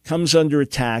comes under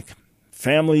attack.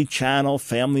 Family Channel,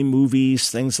 family movies,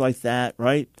 things like that,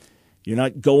 right? You're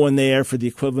not going there for the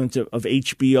equivalent of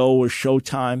HBO or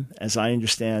Showtime, as I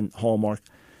understand Hallmark.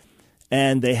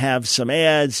 And they have some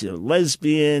ads,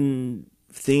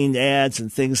 lesbian-themed ads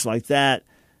and things like that.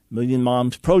 Million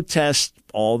Moms Protest,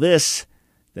 all this.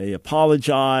 They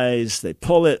apologize, they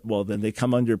pull it. Well, then they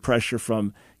come under pressure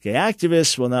from gay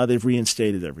activists. Well, now they've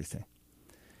reinstated everything.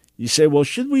 You say, well,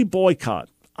 should we boycott?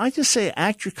 I just say,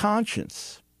 act your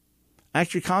conscience.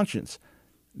 Act your conscience.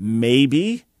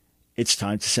 Maybe it's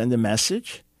time to send a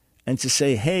message and to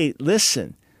say, hey,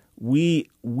 listen, we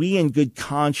in good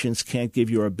conscience can't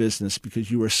give you our business because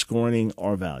you are scorning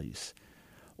our values.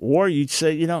 Or you'd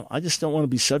say, I just don't want to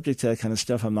be subject to that kind of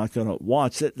stuff. I'm not going to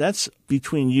watch. That's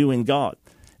between you and God.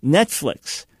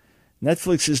 Netflix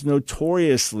is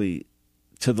notoriously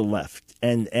to the left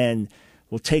and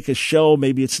will take a show,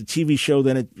 maybe it's a TV show,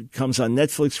 then it comes on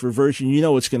Netflix for version.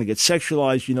 It's going to get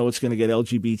sexualized. It's going to get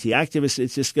LGBT activists.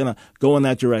 It's just going to go in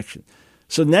that direction.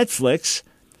 So Netflix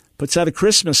puts out a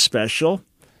Christmas special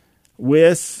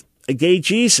with a gay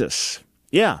Jesus.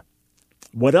 Yeah.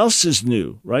 What else is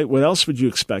new, right? What else would you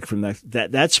expect from that?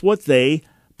 That's what they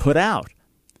put out.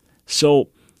 So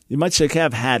you might say, okay,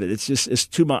 I've had it. It's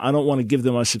too much. I don't want to give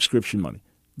them my subscription money.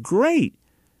 Great.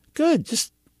 Good.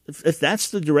 Just if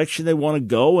that's the direction they want to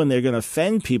go and they're going to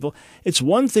offend people, it's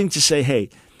one thing to say, hey,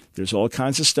 there's all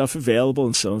kinds of stuff available,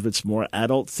 and some of it's more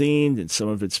adult themed, and some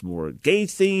of it's more gay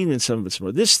themed, and some of it's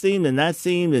more this themed and that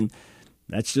themed, and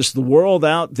that's just the world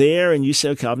out there. And you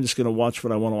say, okay, I'm just going to watch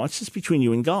what I want to watch. It's between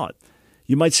you and God.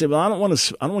 You might say, well, I don't want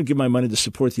to give my money to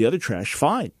support the other trash.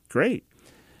 Fine, great.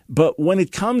 But when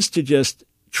it comes to just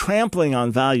trampling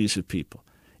on values of people,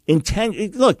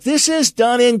 look, this is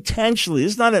done intentionally.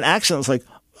 It's not an accident. It's like,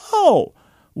 oh,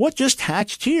 what just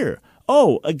hatched here?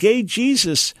 Oh, a gay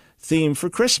Jesus theme for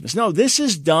Christmas. No, this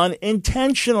is done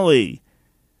intentionally.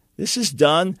 This is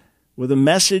done with a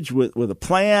message, with a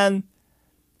plan.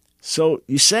 So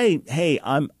you say, hey,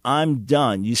 I'm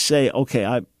done. You say,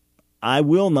 okay,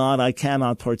 I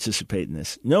cannot participate in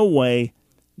this. No way,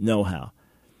 no how.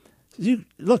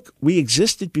 Look, we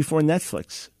existed before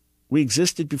Netflix. We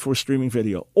existed before streaming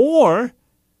video. Or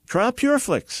try out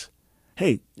Pureflix.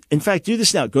 Hey, in fact, do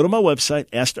this now. Go to my website,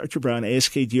 Ask Dr. Brown,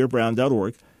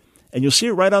 askdrbrown.org, and you'll see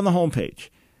it right on the homepage.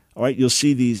 All right, you'll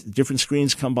see these different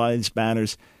screens come by, these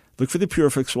banners. Look for the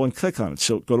Pureflix one, click on it.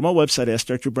 So go to my website,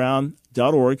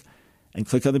 askdrbrown.org, and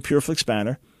click on the Pureflix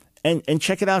banner, and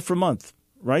check it out for a month,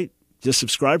 right? Just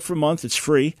subscribe for a month. It's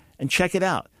free, and check it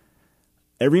out.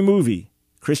 Every movie,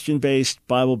 Christian-based,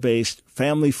 Bible-based,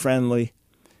 family-friendly.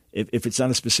 If it's not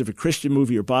a specific Christian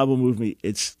movie or Bible movie,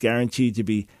 it's guaranteed to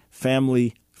be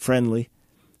family-friendly.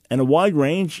 And a wide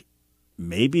range,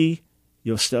 maybe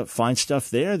you'll find stuff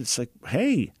there that's like,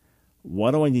 hey,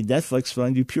 why do I need Netflix when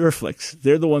I do Pureflix?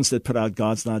 They're the ones that put out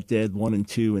God's Not Dead 1 and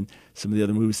 2 and some of the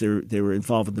other movies. They were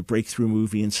involved in the Breakthrough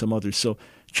movie and some others. So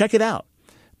check it out.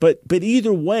 But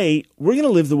either way, we're going to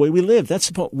live the way we live. That's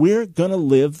the point. We're going to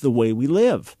live the way we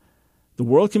live. The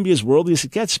world can be as worldly as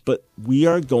it gets, but we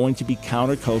are going to be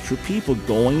counterculture people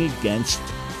going against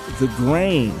the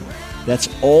grain. That's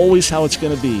always how it's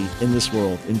going to be in this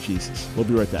world in Jesus. We'll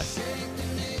be right back.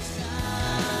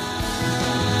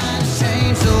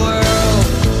 Change the world.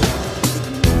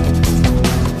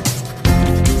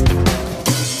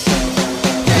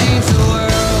 Change the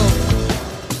world.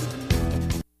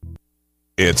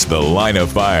 It's The Line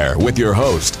of Fire with your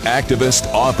host, activist,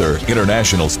 author,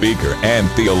 international speaker, and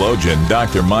theologian,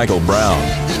 Dr. Michael Brown.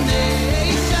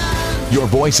 Your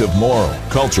voice of moral,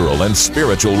 cultural, and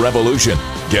spiritual revolution.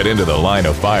 Get into The Line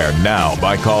of Fire now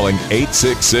by calling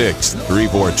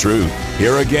 866-34-TRUTH.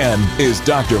 Here again is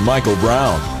Dr. Michael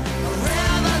Brown.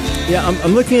 Yeah,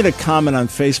 I'm looking at a comment on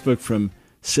Facebook from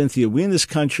Cynthia. We in this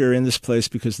country are in this place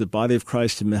because the body of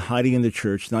Christ have been hiding in the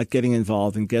church, not getting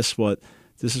involved. And guess what?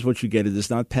 This is what you get. It is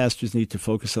not pastors need to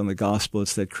focus on the gospel.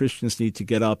 It's that Christians need to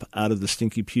get up out of the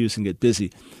stinky pews and get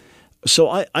busy. So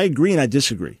I agree and I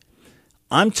disagree.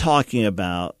 I'm talking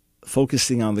about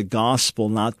focusing on the gospel,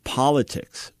 not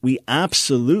politics. We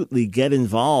absolutely get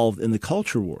involved in the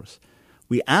culture wars.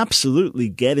 We absolutely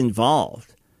get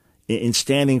involved in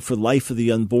standing for life of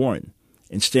the unborn,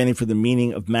 in standing for the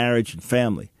meaning of marriage and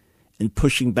family, in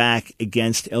pushing back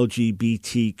against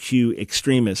LGBTQ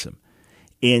extremism,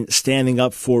 in standing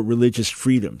up for religious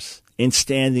freedoms, in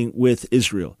standing with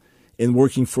Israel, in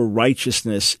working for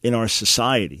righteousness in our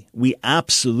society. We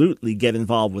absolutely get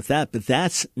involved with that, but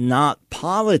that's not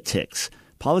politics.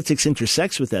 Politics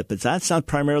intersects with that, but that's not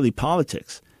primarily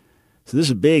politics. So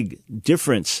there's a big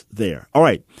difference there. All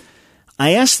right.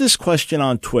 I asked this question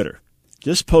on Twitter.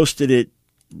 Just posted it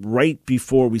right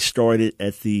before we started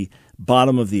at the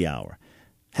bottom of the hour.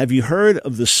 Have you heard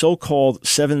of the so-called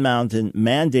Seven Mountain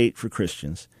Mandate for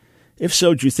Christians? If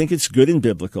so, do you think it's good and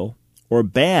biblical or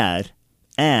bad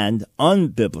and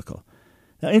unbiblical?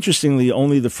 Now, interestingly,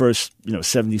 only the first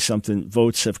 70-something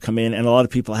votes have come in, and a lot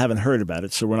of people haven't heard about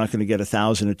it, so we're not going to get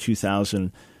 1,000 or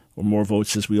 2,000 or more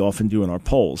votes as we often do in our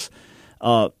polls.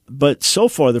 But so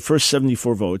far, the first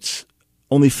 74 votes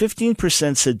only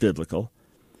 15% said biblical,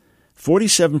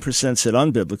 47% said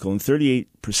unbiblical, and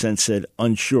 38% said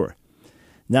unsure.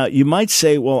 Now, you might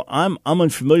say, well, I'm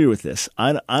unfamiliar with this.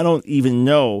 I don't even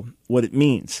know what it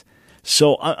means.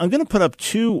 So I'm going to put up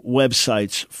two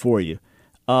websites for you.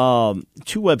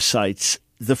 Two websites.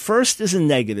 The first is a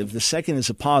negative. The second is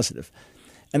a positive.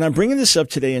 And I'm bringing this up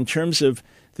today in terms of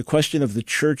the question of the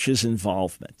church's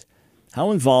involvement.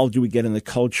 How involved do we get in the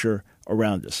culture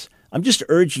around us? I'm just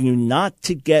urging you not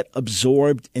to get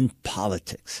absorbed in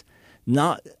politics.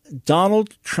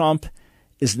 Donald Trump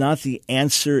is not the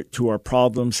answer to our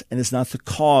problems and is not the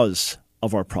cause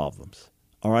of our problems.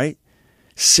 All right?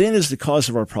 Sin is the cause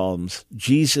of our problems.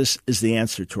 Jesus is the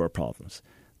answer to our problems.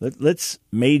 Let's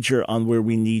major on where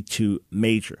we need to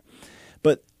major.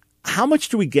 But how much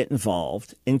do we get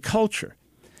involved in culture?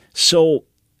 So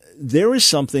there is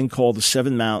something called the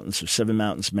Seven Mountains or Seven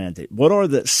Mountains Mandate. What are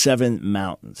the seven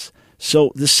mountains?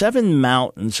 So the seven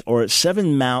mountains are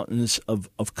seven mountains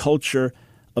of culture,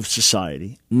 of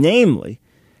society, namely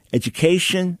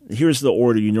education. Here's the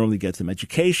order you normally get them.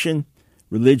 Education,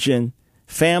 religion,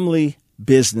 family,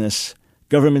 business,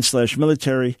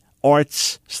 government/military,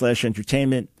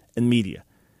 arts/entertainment, and media.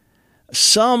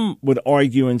 Some would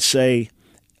argue and say,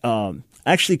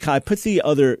 actually, Kai, put the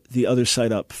other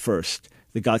side up first,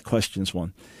 the Got Questions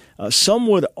one. Some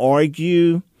would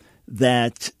argue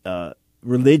that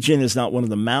religion is not one of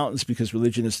the mountains because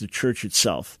religion is the church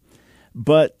itself.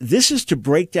 But this is to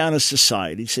break down a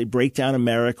society, say break down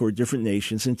America or different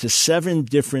nations into seven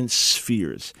different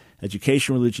spheres: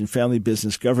 education, religion, family,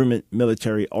 business, government,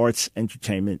 military, arts,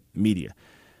 entertainment, media.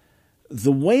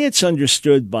 The way it's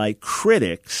understood by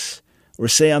critics, or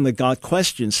say on the Got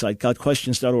Questions site,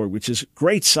 gotquestions.org, which is a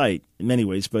great site in many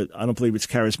ways, but I don't believe it's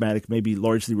charismatic, maybe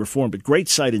largely reformed, but great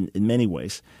site in many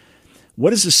ways.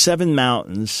 What is the Seven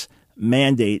Mountains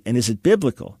Mandate, and is it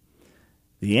biblical?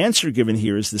 The answer given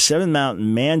here is the Seven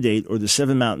Mountain Mandate or the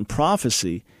Seven Mountain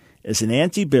Prophecy is an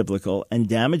anti-biblical and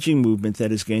damaging movement that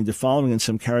has gained a following in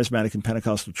some charismatic and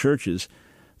Pentecostal churches.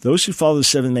 Those who follow the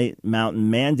Seven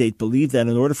Mountain Mandate believe that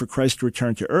in order for Christ to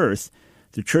return to earth,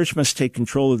 the church must take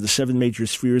control of the seven major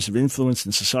spheres of influence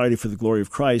in society for the glory of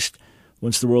Christ.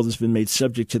 Once the world has been made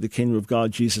subject to the kingdom of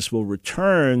God, Jesus will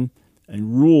return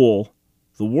and rule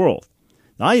the world.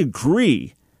 Now, I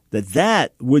agree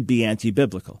that would be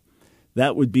anti-biblical.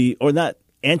 That would be, or not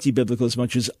anti-biblical as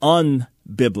much as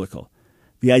unbiblical.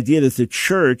 The idea that the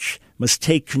church must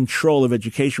take control of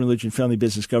education, religion, family,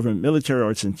 business, government, military,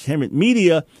 arts, entertainment,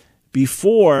 media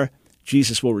before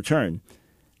Jesus will return.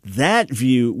 That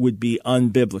view would be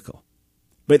unbiblical.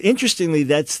 But interestingly,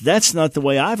 that's not the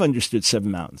way I've understood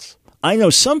Seven Mountains. I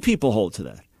know some people hold to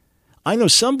that. I know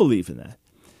some believe in that.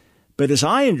 But as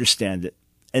I understand it,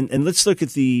 and let's look at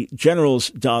the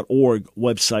generals.org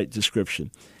website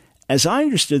description. As I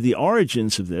understood the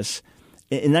origins of this,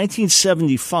 in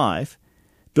 1975,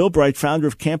 Bill Bright, founder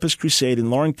of Campus Crusade,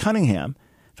 and Lauren Cunningham,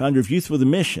 founder of Youth with a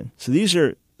Mission. So these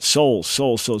are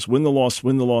souls. Win the lost,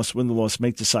 win the lost, win the lost,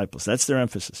 make disciples. That's their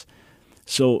emphasis.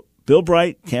 So Bill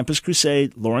Bright, Campus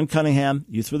Crusade, Lauren Cunningham,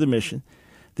 Youth with a Mission,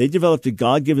 they developed a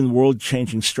God-given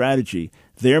world-changing strategy.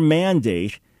 Their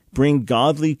mandate, bring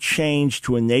godly change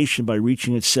to a nation by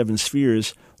reaching its seven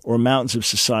spheres or mountains of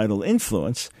societal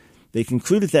influence. They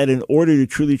concluded that in order to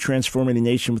truly transform any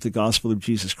nation with the gospel of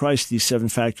Jesus Christ, these seven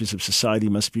factors of society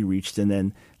must be reached, and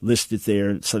then listed there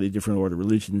in slightly different order: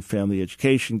 religion, family,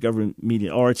 education, government,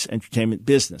 media, arts, entertainment,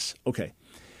 business. Okay.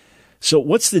 So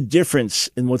what's the difference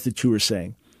in what the two are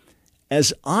saying?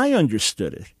 As I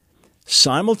understood it,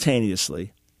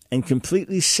 simultaneously and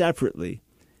completely separately,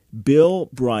 Bill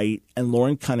Bright and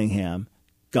Lauren Cunningham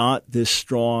got this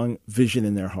strong vision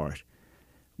in their heart.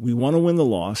 We want to win the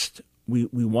lost. We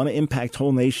want to impact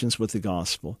whole nations with the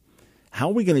gospel. How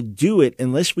are we going to do it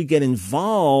unless we get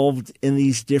involved in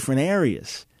these different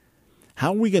areas?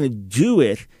 How are we going to do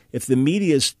it if the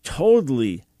media is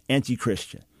totally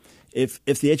anti-Christian? If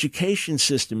the education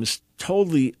system is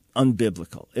totally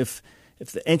unbiblical? If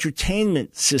the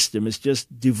entertainment system is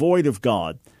just devoid of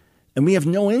God, and we have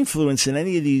no influence in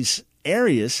any of these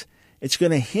areas, it's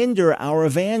going to hinder our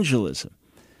evangelism.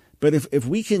 But if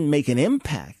we can make an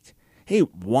impact, hey,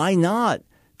 why not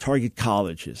target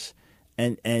colleges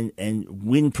and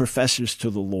win professors to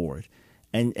the Lord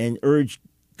and urge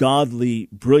godly,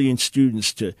 brilliant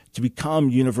students to become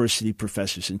university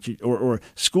professors and or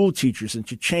school teachers, and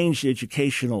to change the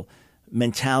educational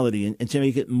mentality and to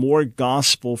make it more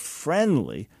gospel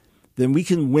friendly, then we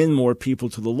can win more people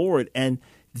to the Lord. And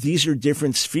these are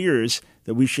different spheres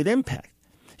that we should impact.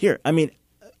 Here, I mean,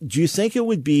 do you think it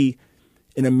would be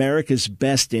in America's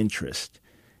best interest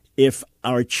if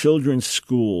our children's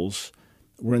schools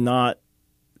were not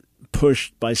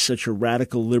pushed by such a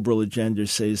radical liberal agenda,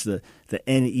 say as the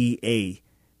NEA,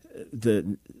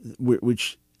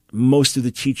 which most of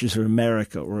the teachers of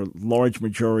America, or a large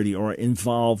majority, are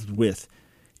involved with.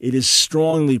 It is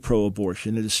strongly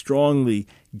pro-abortion. It is strongly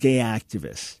gay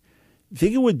activist. I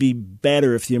think it would be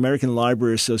better if the American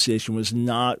Library Association was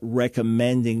not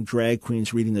recommending drag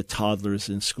queens reading to toddlers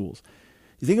in schools.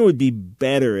 You think it would be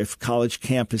better if college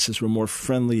campuses were more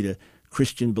friendly to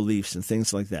Christian beliefs and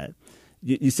things like that?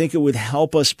 You think it would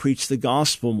help us preach the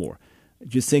gospel more?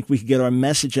 Do you think we could get our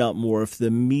message out more if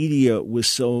the media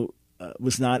was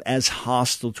not as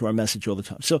hostile to our message all the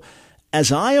time? So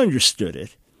as I understood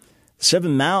it,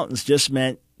 Seven Mountains just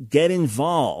meant get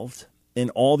involved in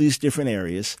all these different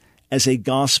areas as a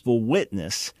gospel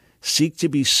witness, seek to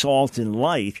be salt and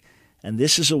light, and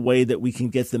this is a way that we can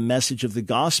get the message of the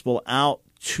gospel out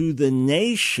to the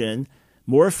nation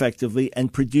more effectively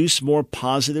and produce more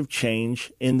positive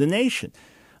change in the nation.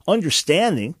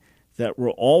 Understanding that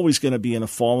we're always going to be in a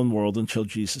fallen world until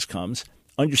Jesus comes,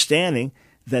 understanding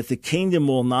that the kingdom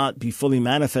will not be fully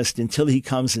manifest until he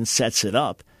comes and sets it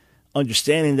up,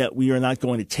 understanding that we are not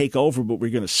going to take over, but we're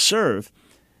going to serve.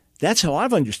 That's how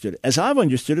I've understood it. As I've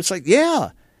understood it, it's like,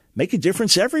 yeah, make a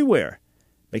difference everywhere.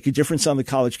 Make a difference on the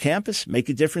college campus. Make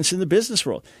a difference in the business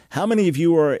world. How many of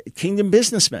you are kingdom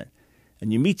businessmen?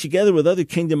 And you meet together with other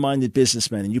kingdom-minded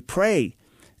businessmen and you pray.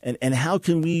 And how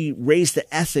can we raise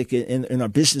the ethic in our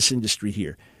business industry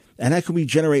here? And how can we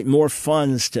generate more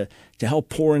funds to help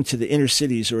pour into the inner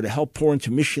cities, or to help pour into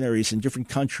missionaries in different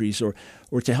countries, or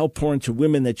to help pour into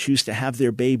women that choose to have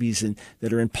their babies and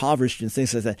that are impoverished and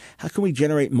things like that? How can we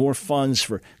generate more funds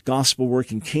for gospel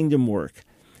work and kingdom work?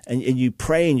 And you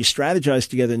pray and you strategize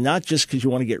together, not just because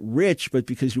you want to get rich, but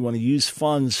because you want to use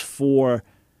funds for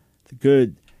the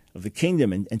good of the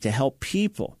kingdom and to help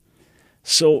people.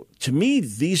 So to me,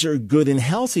 these are good and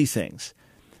healthy things.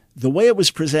 The way it was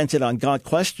presented on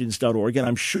GotQuestions.org, and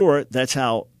I'm sure that's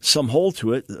how some hold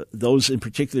to it, those in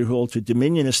particular who hold to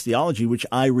dominionist theology, which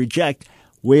I reject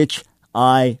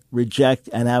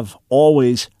and have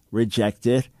always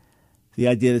rejected. The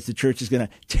idea that the church is going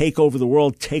to take over the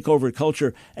world, take over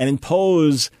culture, and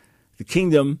impose the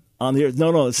kingdom on the earth.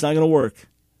 No, it's not going to work.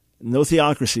 No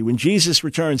theocracy. When Jesus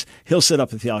returns, he'll set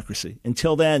up a theocracy.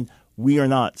 Until then, we are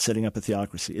not setting up a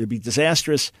theocracy. It'd be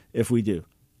disastrous if we do.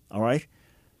 All right?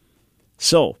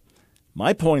 So,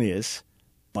 my point is,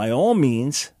 by all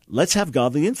means, let's have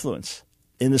godly influence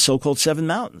in the so-called Seven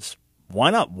Mountains. Why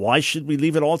not? Why should we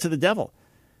leave it all to the devil?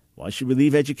 Why should we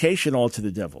leave education all to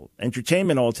the devil,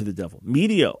 entertainment all to the devil,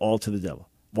 media all to the devil?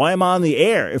 Why am I on the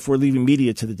air if we're leaving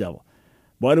media to the devil?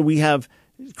 Why do we have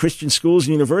Christian schools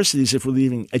and universities if we're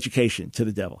leaving education to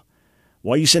the devil?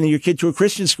 Why are you sending your kid to a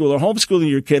Christian school or homeschooling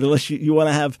your kid unless you want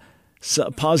to have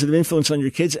positive influence on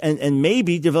your kids and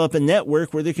maybe develop a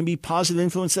network where there can be positive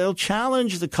influence that'll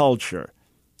challenge the culture,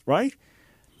 right?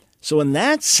 So in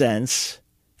that sense,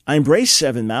 I embrace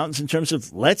Seven Mountains in terms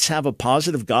of let's have a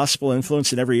positive gospel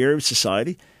influence in every area of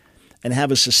society and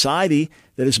have a society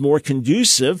that is more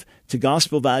conducive to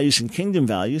gospel values and kingdom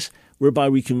values, whereby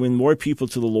we can win more people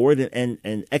to the Lord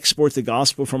and export the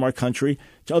gospel from our country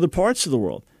to other parts of the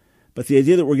world. But the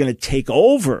idea that we're going to take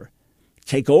over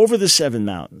the Seven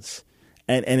Mountains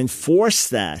and enforce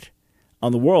that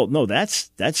on the world, no, that's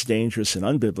dangerous and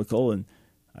unbiblical, and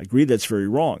I agree that's very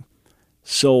wrong.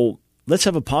 So let's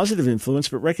have a positive influence,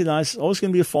 but recognize it's always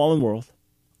going to be a fallen world,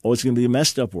 always going to be a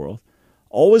messed up world,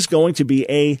 always going to be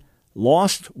a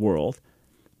lost world,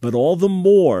 but all the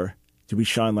more do we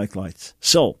shine like lights.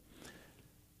 So,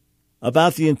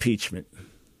 about the impeachment,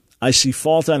 I see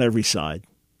fault on every side.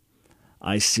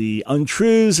 I see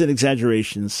untruths and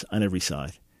exaggerations on every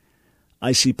side.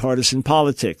 I see partisan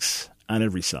politics on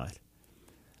every side.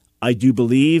 I do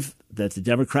believe that the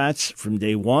Democrats, from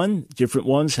day one, different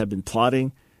ones, have been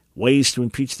plotting ways to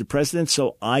impeach the president,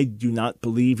 so I do not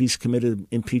believe he's committed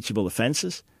impeachable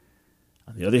offenses.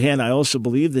 On the other hand, I also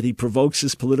believe that he provokes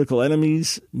his political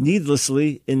enemies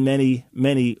needlessly in many,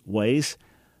 many ways.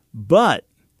 But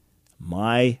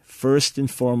my first and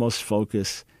foremost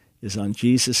focus is on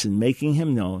Jesus and making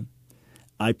him known.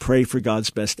 I pray for God's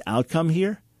best outcome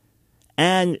here.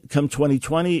 And come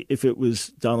 2020, if it was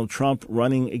Donald Trump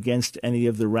running against any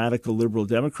of the radical liberal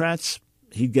Democrats,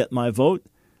 he'd get my vote.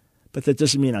 But that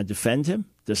doesn't mean I defend him,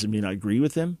 doesn't mean I agree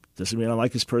with him, doesn't mean I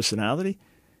like his personality.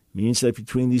 It means that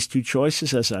between these two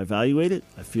choices, as I evaluate it,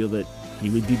 I feel that he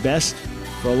would be best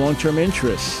for our long-term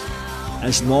interests,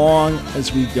 as long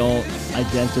as we don't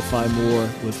identify more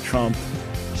with Trump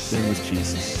than with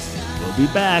Jesus. We'll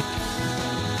be back.